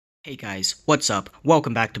Hey guys, what's up?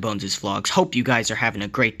 Welcome back to Bones' Vlogs. Hope you guys are having a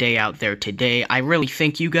great day out there today. I really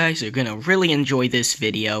think you guys are gonna really enjoy this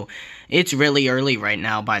video. It's really early right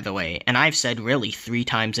now, by the way, and I've said really 3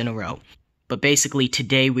 times in a row. But basically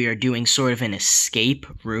today we are doing sort of an escape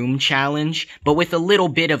room challenge, but with a little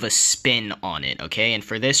bit of a spin on it, okay? And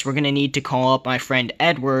for this we're gonna need to call up my friend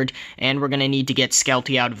Edward, and we're gonna need to get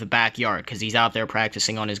Skelty out of the backyard, because he's out there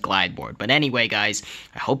practicing on his glide board. But anyway guys,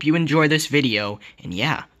 I hope you enjoy this video, and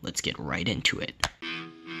yeah, let's get right into it.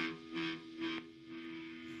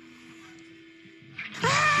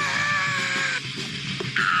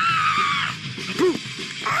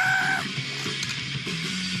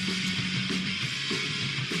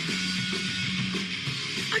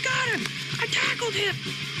 I got him! I tackled him!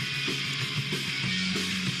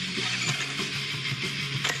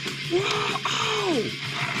 Whoa! Oh!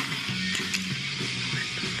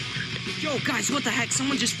 Yo, guys, what the heck?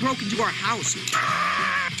 Someone just broke into our house.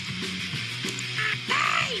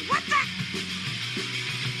 Hey, what the?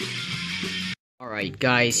 Alright,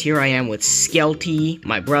 guys, here I am with Skelty,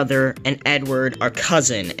 my brother, and Edward, our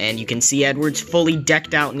cousin. And you can see Edward's fully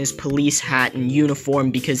decked out in his police hat and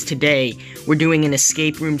uniform because today we're doing an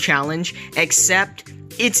escape room challenge, except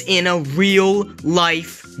it's in a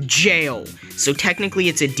real-life jail. So technically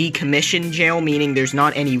it's a decommissioned jail, meaning there's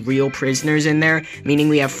not any real prisoners in there, meaning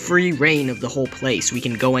we have free reign of the whole place. We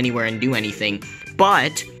can go anywhere and do anything.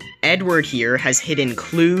 But Edward here has hidden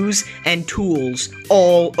clues and tools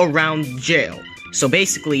all around the jail. So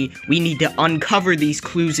basically, we need to uncover these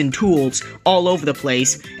clues and tools all over the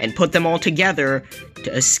place and put them all together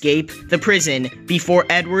to escape the prison before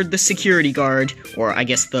Edward the security guard, or I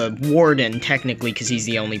guess the warden technically because he's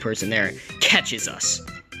the only person there, catches us.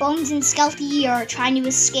 Bones and Skelty are trying to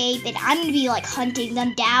escape, and I'm going to be, hunting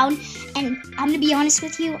them down, and I'm going to be honest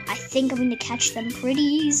with you, I think I'm going to catch them pretty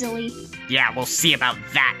easily. Yeah, we'll see about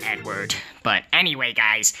that, Edward. But anyway,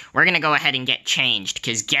 guys, we're gonna go ahead and get changed,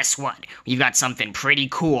 because guess what? We've got something pretty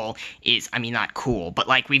cool. Not cool, but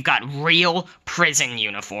we've got real prison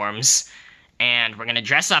uniforms, and we're gonna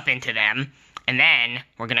dress up into them, and then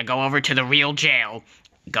we're gonna go over to the real jail,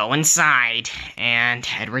 go inside, and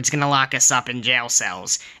Edward's gonna lock us up in jail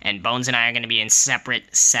cells, and Bones and I are gonna be in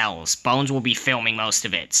separate cells. Bones will be filming most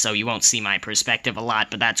of it, so you won't see my perspective a lot,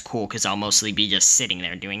 but that's cool, because I'll mostly be just sitting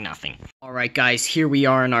there doing nothing. Alright guys, here we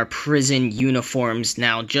are in our prison uniforms.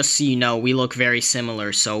 Now, just so you know, we look very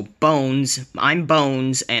similar. So, Bones, I'm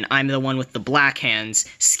Bones, and I'm the one with the black hands.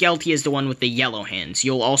 Skelty is the one with the yellow hands.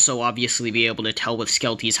 You'll also obviously be able to tell with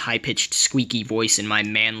Skelty's high-pitched, squeaky voice and my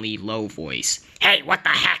manly, low voice. Hey, what the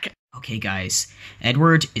heck? Okay guys,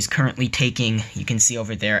 Edward is currently taking, you can see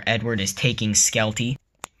over there, Edward is taking Skelty.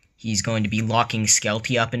 He's going to be locking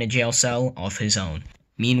Skelty up in a jail cell of his own.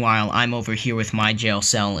 Meanwhile, I'm over here with my jail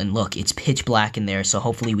cell, and look, it's pitch black in there, so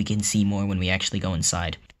hopefully we can see more when we actually go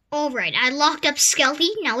inside. Alright, I locked up Skelty,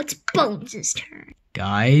 now it's Bones' turn.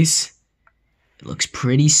 Guys, it looks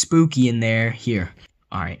pretty spooky in there. Here,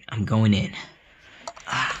 alright, I'm going in.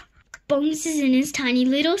 Bones is in his tiny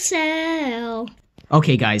little cell.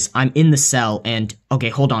 Okay guys, I'm in the cell, and, okay,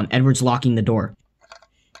 hold on, Edward's locking the door.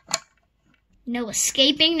 No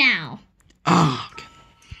escaping now. Oh,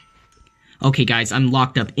 okay guys, I'm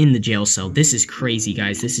locked up in the jail cell. This is crazy,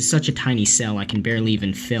 guys. This is such a tiny cell, I can barely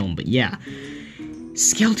even film, but yeah.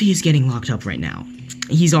 Skelty is getting locked up right now.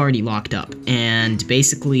 He's already locked up, and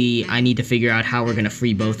basically, I need to figure out how we're gonna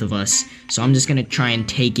free both of us, so I'm just gonna try and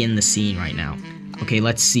take in the scene right now. Okay,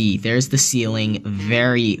 let's see. There's the ceiling,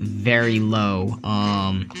 very, very low.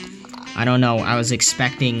 I don't know, I was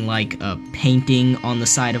expecting, a painting on the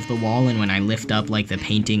side of the wall, and when I lift up, the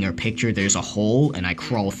painting or picture, there's a hole, and I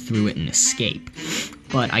crawl through it and escape.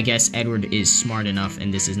 But I guess Edward is smart enough,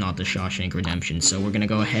 and this is not the Shawshank Redemption, so we're gonna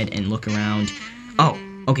go ahead and look around. Oh,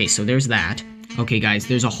 okay, so there's that. Okay, guys,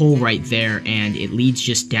 there's a hole right there, and it leads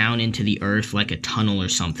just down into the earth like a tunnel or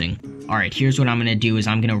something. Alright, here's what I'm gonna do, is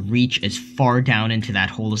I'm gonna reach as far down into that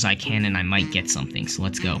hole as I can, and I might get something, so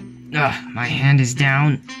let's go. Ugh, my hand is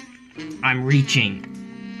down. I'm reaching.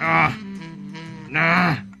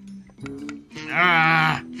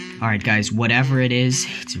 Alright guys, whatever it is,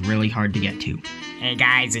 it's really hard to get to. Hey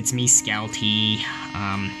guys, it's me, Skelty.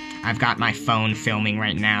 I've got my phone filming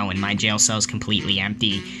right now, and my jail cell's completely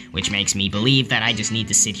empty, which makes me believe that I just need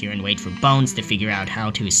to sit here and wait for Bones to figure out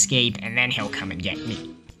how to escape, and then he'll come and get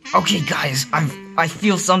me. Okay guys, I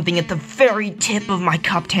feel something at the very tip of my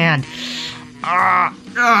cupped hand.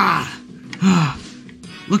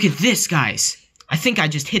 Look at this, guys. I think I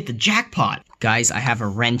just hit the jackpot. Guys, I have a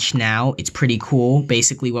wrench now. It's pretty cool.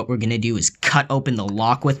 Basically, what we're gonna do is cut open the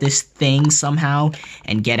lock with this thing somehow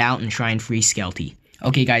and get out and try and free Skelty.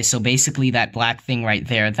 Okay, guys, so basically that black thing right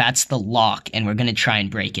there, that's the lock, and we're gonna try and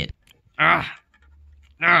break it.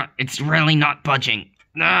 It's really not budging.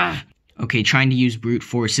 Okay, trying to use brute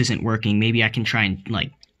force isn't working. Maybe I can try and,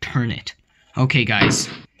 like, turn it. Okay, guys.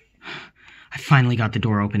 I finally got the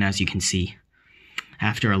door open, as you can see.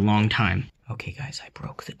 After a long time. Okay, guys, I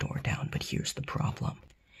broke the door down, but here's the problem.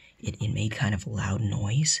 It made kind of a loud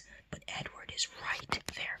noise, but Edward is right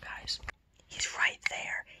there, guys. He's right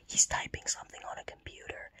there. He's typing something on a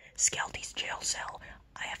computer. Skelty's jail cell.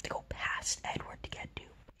 I have to go past Edward to get to.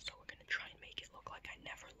 So we're gonna try and make it look like I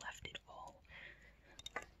never left it all.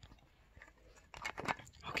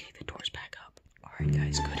 Okay, the door's back up. Alright,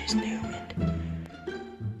 guys, good as new,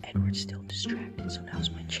 and Edward's still distracted, so now's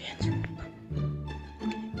my chance. Okay.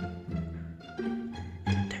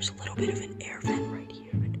 There's a little bit of an air vent right here.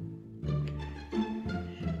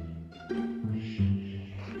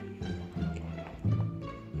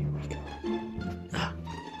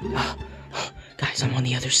 Guys, I'm on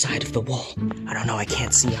the other side of the wall. I don't know, I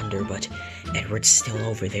can't see under, but Edward's still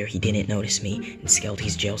over there. He didn't notice me, and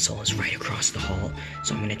Skelty's jail cell is right across the hall,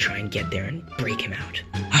 so I'm gonna try and get there and break him out.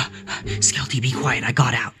 Skelty, be quiet, I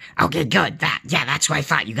got out. Okay, good. That's what I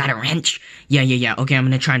thought. You got a wrench? Yeah. Okay, I'm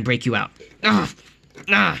gonna try and break you out.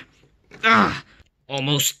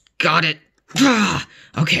 Almost got it.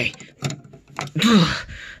 Okay.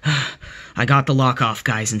 I got the lock off,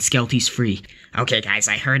 guys, and Skelty's free. Okay, guys,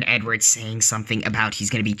 I heard Edward saying something about he's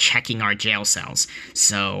gonna be checking our jail cells,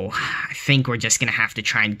 so I think we're just gonna have to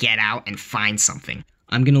try and get out and find something.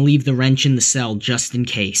 I'm gonna leave the wrench in the cell just in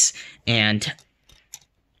case, and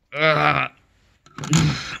I'm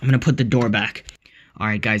gonna put the door back.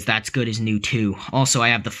 Alright, guys, that's good as new, too. Also, I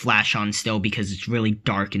have the flash on still because it's really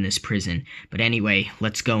dark in this prison. But anyway,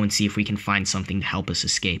 let's go and see if we can find something to help us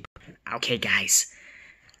escape. Okay, guys.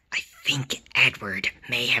 I think Edward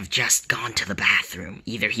may have just gone to the bathroom.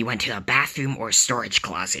 Either he went to a bathroom or a storage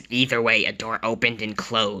closet. Either way, a door opened and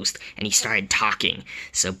closed, and he started talking.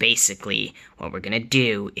 So basically, what we're gonna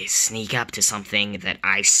do is sneak up to something that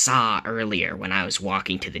I saw earlier when I was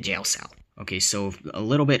walking to the jail cell. Okay, so a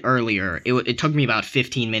little bit earlier, it took me about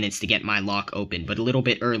 15 minutes to get my lock open, but a little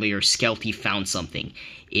bit earlier, Skelty found something.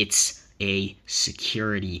 It's a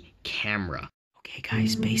security camera. Okay,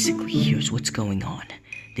 guys, basically, here's what's going on.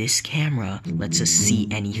 This camera lets us see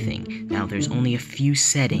anything. Now, there's only a few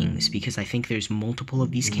settings, because I think there's multiple of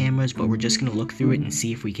these cameras, but we're just gonna look through it and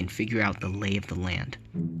see if we can figure out the lay of the land.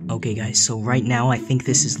 Okay, guys, so right now, I think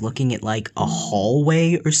this is looking at, like, a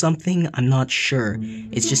hallway or something. I'm not sure.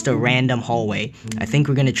 It's just a random hallway. I think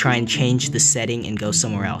we're gonna try and change the setting and go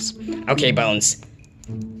somewhere else. Okay, Bones.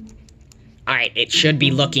 Alright, it should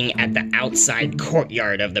be looking at the outside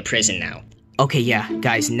courtyard of the prison now. Okay, yeah,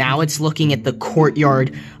 guys, now it's looking at the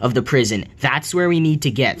courtyard of the prison. That's where we need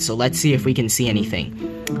to get, so let's see if we can see anything.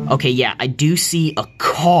 Okay, yeah, I do see a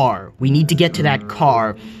car. We need to get to that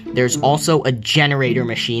car. There's also a generator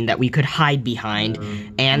machine that we could hide behind,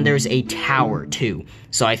 and there's a tower, too.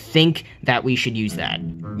 So I think that we should use that.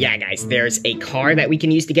 Yeah, guys, there's a car that we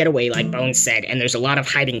can use to get away, like Bones said, and there's a lot of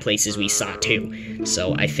hiding places we saw, too.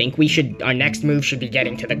 So I think our next move should be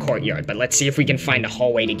getting to the courtyard, but let's see if we can find a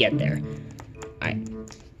hallway to get there.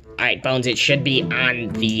 Alright, Bones, it should be on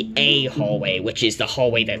the A hallway, which is the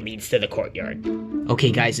hallway that leads to the courtyard.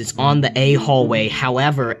 Okay, guys, it's on the A hallway.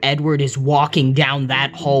 However, Edward is walking down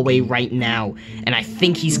that hallway right now, and I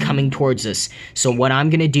think he's coming towards us. So what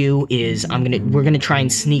I'm gonna do is we're gonna try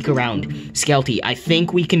and sneak around. Skelty, I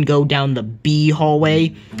think we can go down the B hallway,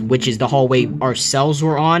 which is the hallway our cells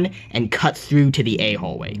were on, and cut through to the A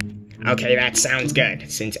hallway. Okay, that sounds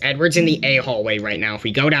good. Since Edward's in the A hallway right now, if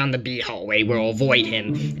we go down the B hallway, we'll avoid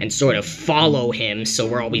him and sort of follow him so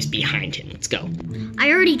we're always behind him. Let's go. I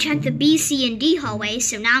already checked the B, C, and D hallway,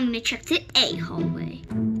 so now I'm going to check the A hallway.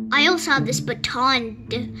 I also have this baton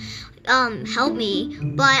to help me,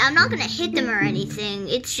 but I'm not going to hit them or anything.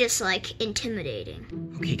 It's just, like, intimidating.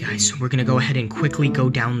 Okay, guys, so we're gonna go ahead and quickly go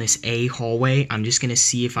down this A hallway. I'm just gonna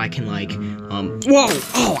see if I can, like, whoa!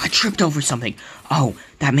 Oh, I tripped over something. Oh,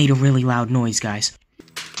 that made a really loud noise, guys.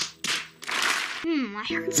 I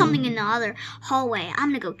heard something in the other hallway. I'm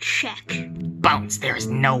gonna go check. Bones, there is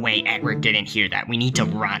no way Edward didn't hear that. We need to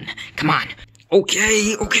run. Come on.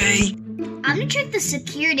 Okay. I'm gonna check the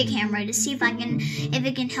security camera to see if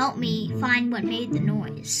it can help me find what made the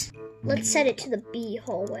noise. Let's set it to the B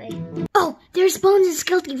hallway. Oh, there's Bones and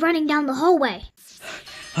Skelty running down the hallway.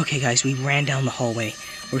 Okay, guys, we ran down the hallway.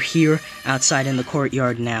 We're here outside in the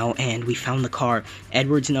courtyard now, and we found the car.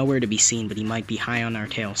 Edward's nowhere to be seen, but he might be high on our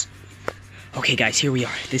tails. Okay, guys, here we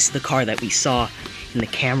are. This is the car that we saw in the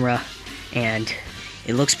camera, and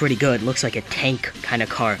it looks pretty good. It looks like a tank kind of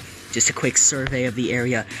car. Just a quick survey of the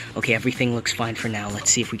area. Okay, everything looks fine for now. Let's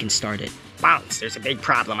see if we can start it. Bones, there's a big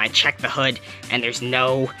problem. I checked the hood, and there's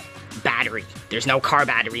no battery. There's no car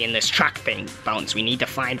battery in this truck thing, Bones. We need to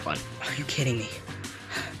find one. Are you kidding me?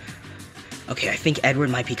 Okay, I think Edward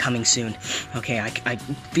might be coming soon. Okay, I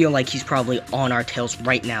feel like he's probably on our tails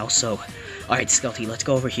right now, so... Alright, Skelty, let's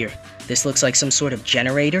go over here. This looks like some sort of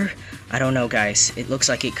generator. I don't know, guys. It looks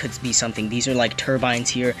like it could be something. These are like turbines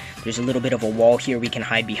here. There's a little bit of a wall here we can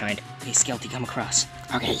hide behind. Hey, Skelty, come across.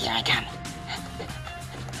 Okay, here I come.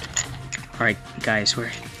 Alright, guys,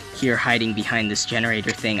 we're here hiding behind this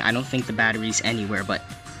generator thing. I don't think the battery's anywhere, but...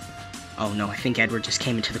 Oh no, I think Edward just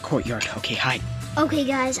came into the courtyard. Okay, hide. Okay,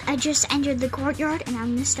 guys, I just entered the courtyard and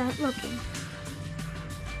I'm gonna start looking.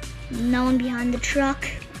 No one behind the truck.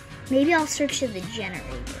 Maybe I'll search to the generator.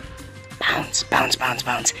 Bones.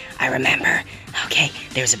 I remember. Okay,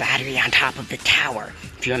 there's a battery on top of the tower.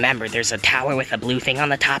 If you remember, there's a tower with a blue thing on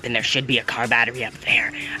the top, and there should be a car battery up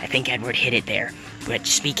there. I think Edward hid it there. But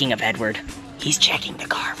speaking of Edward, he's checking the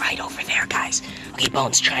car right over there, guys. Okay,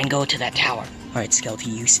 Bones, try and go to that tower. Alright, Skelty,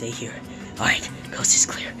 you stay here. Alright, coast is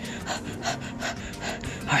clear.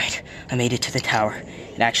 Alright, I made it to the tower.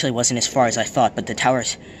 It actually wasn't as far as I thought, but the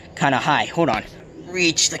tower's kinda high. Hold on.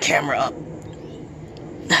 Reach the camera up.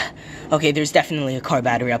 Okay, there's definitely a car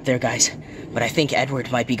battery up there, guys. But I think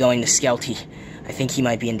Edward might be going to Skelty. I think he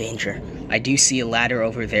might be in danger. I do see a ladder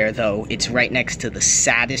over there, though. It's right next to the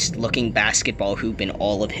saddest looking basketball hoop in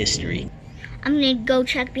all of history. I'm gonna go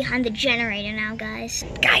check behind the generator now, guys.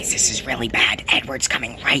 Guys, this is really bad. Edward's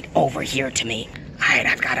coming right over here to me. Alright,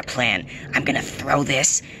 I've got a plan. I'm gonna throw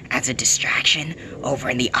this as a distraction over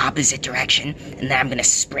in the opposite direction, and then I'm gonna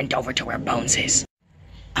sprint over to where Bones is.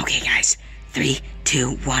 Okay, guys. 3,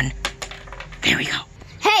 2, 1. There we go.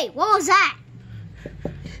 Hey, what was that?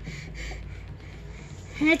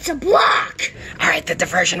 And it's a block! Alright, the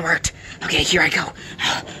diversion worked. Okay, here I go.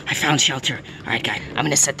 I found shelter. Alright, guys. I'm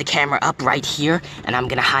gonna set the camera up right here, and I'm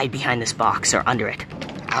gonna hide behind this box, or under it.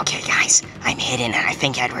 Okay, guys. I'm hidden, and I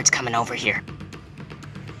think Edward's coming over here.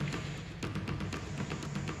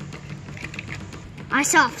 I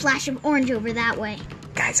saw a flash of orange over that way.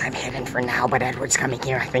 Guys, I'm hidden for now, but Edward's coming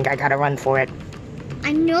here. I think I gotta run for it.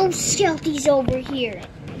 I know Skelty's over here.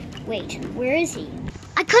 Wait, where is he?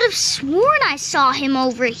 I could have sworn I saw him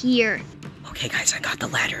over here. Okay, guys, I got the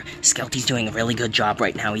ladder. Skelty's doing a really good job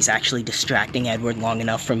right now. He's actually distracting Edward long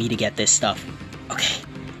enough for me to get this stuff. Okay,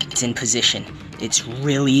 it's in position. It's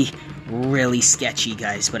really, really sketchy,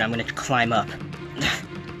 guys, but I'm gonna climb up.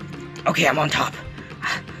 Okay, I'm on top.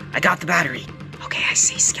 I got the battery. Okay, I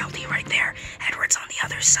see Skelty right there. Edward's on the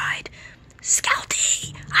other side.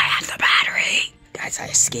 Skelty, I have the battery. Guys, I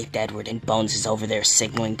escaped Edward, and Bones is over there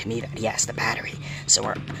signaling to me that he has the battery. So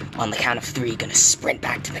we're, on the count of 3, gonna sprint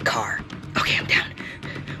back to the car. Okay, I'm down.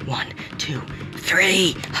 1, 2,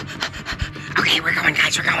 3. Okay, we're going,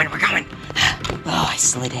 guys, we're going. Oh, I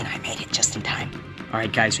slid in. I made it just in time.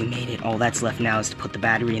 Alright, guys, we made it. All that's left now is to put the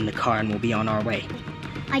battery in the car, and we'll be on our way.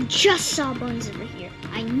 I just saw Bones over here.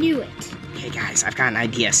 I knew it. Okay, guys, I've got an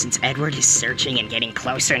idea. Since Edward is searching and getting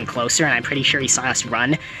closer and closer, and I'm pretty sure he saw us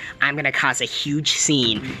run, I'm gonna cause a huge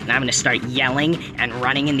scene, and I'm gonna start yelling and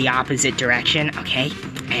running in the opposite direction, okay?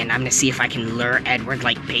 And I'm gonna see if I can lure Edward,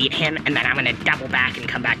 like bait him, and then I'm gonna double back and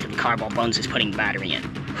come back to the car while Bones is putting the battery in.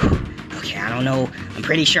 Okay, I don't know. I'm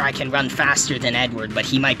pretty sure I can run faster than Edward, but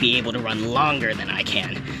he might be able to run longer than I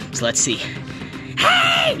can. So let's see.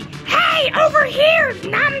 Hey! Hey! Over here,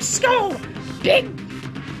 numbskull! Big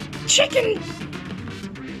chicken.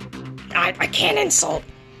 I can't insult.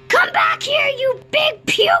 Come back here, you big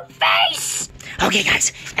puke face! Okay,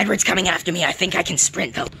 guys, Edward's coming after me. I think I can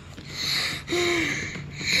sprint, though.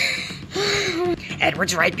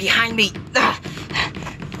 Edward's right behind me.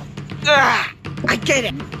 I get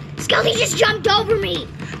it. Skelty just jumped over me.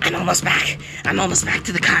 I'm almost back. I'm almost back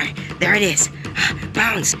to the car. There it is.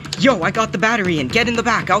 Bones. Yo, I got the battery in. Get in the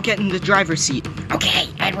back. I'll get in the driver's seat. Okay,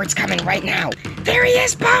 Edward's coming right now. There he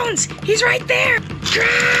is, Bones. He's right there.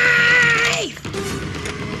 Drive!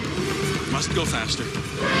 Must go faster.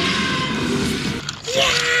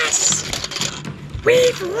 Yes!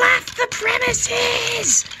 We've left the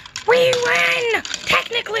premises! We win!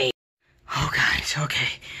 Technically! Oh, guys,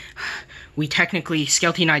 okay.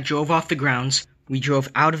 Skelty and I drove off the grounds. We drove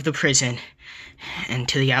out of the prison and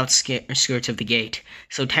to the outskirts of the gate.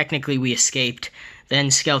 So technically we escaped. Then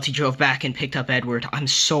Skelty drove back and picked up Edward. I'm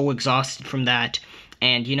so exhausted from that.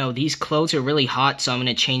 And, you know, these clothes are really hot, so I'm going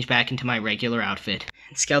to change back into my regular outfit.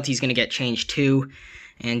 And Skelty's going to get changed too.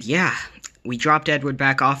 And yeah, we dropped Edward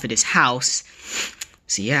back off at his house.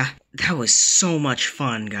 So yeah, that was so much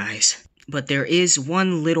fun, guys. But there is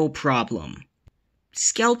one little problem.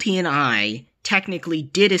 Skelty and I technically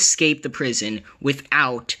did escape the prison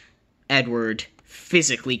without Edward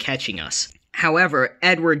physically catching us. However,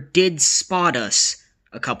 Edward did spot us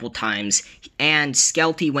a couple times, and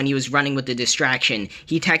Skelty, when he was running with the distraction,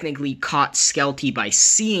 he technically caught Skelty by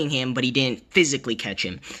seeing him, but he didn't physically catch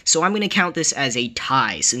him. So I'm going to count this as a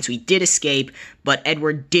tie, since we did escape, but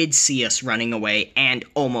Edward did see us running away and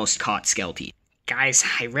almost caught Skelty. Guys,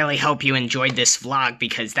 I really hope you enjoyed this vlog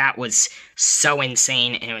because that was so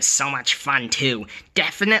insane and it was so much fun too.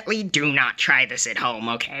 Definitely do not try this at home,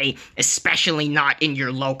 okay? Especially not in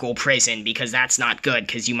your local prison because that's not good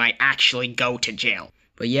because you might actually go to jail.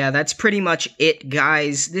 But yeah, that's pretty much it,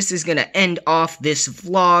 guys. This is gonna end off this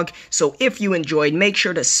vlog, so if you enjoyed, make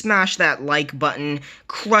sure to smash that like button,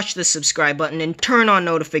 crush the subscribe button, and turn on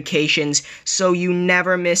notifications so you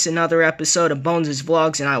never miss another episode of Bones'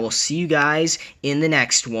 Vlogs, and I will see you guys in the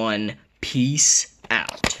next one. Peace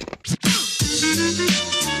out.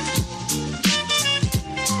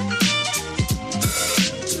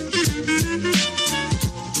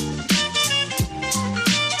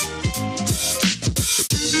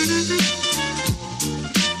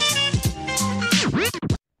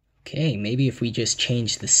 Okay, maybe if we just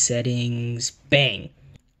change the settings. Bang!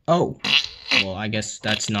 Oh, well, I guess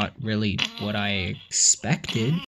that's not really what I expected.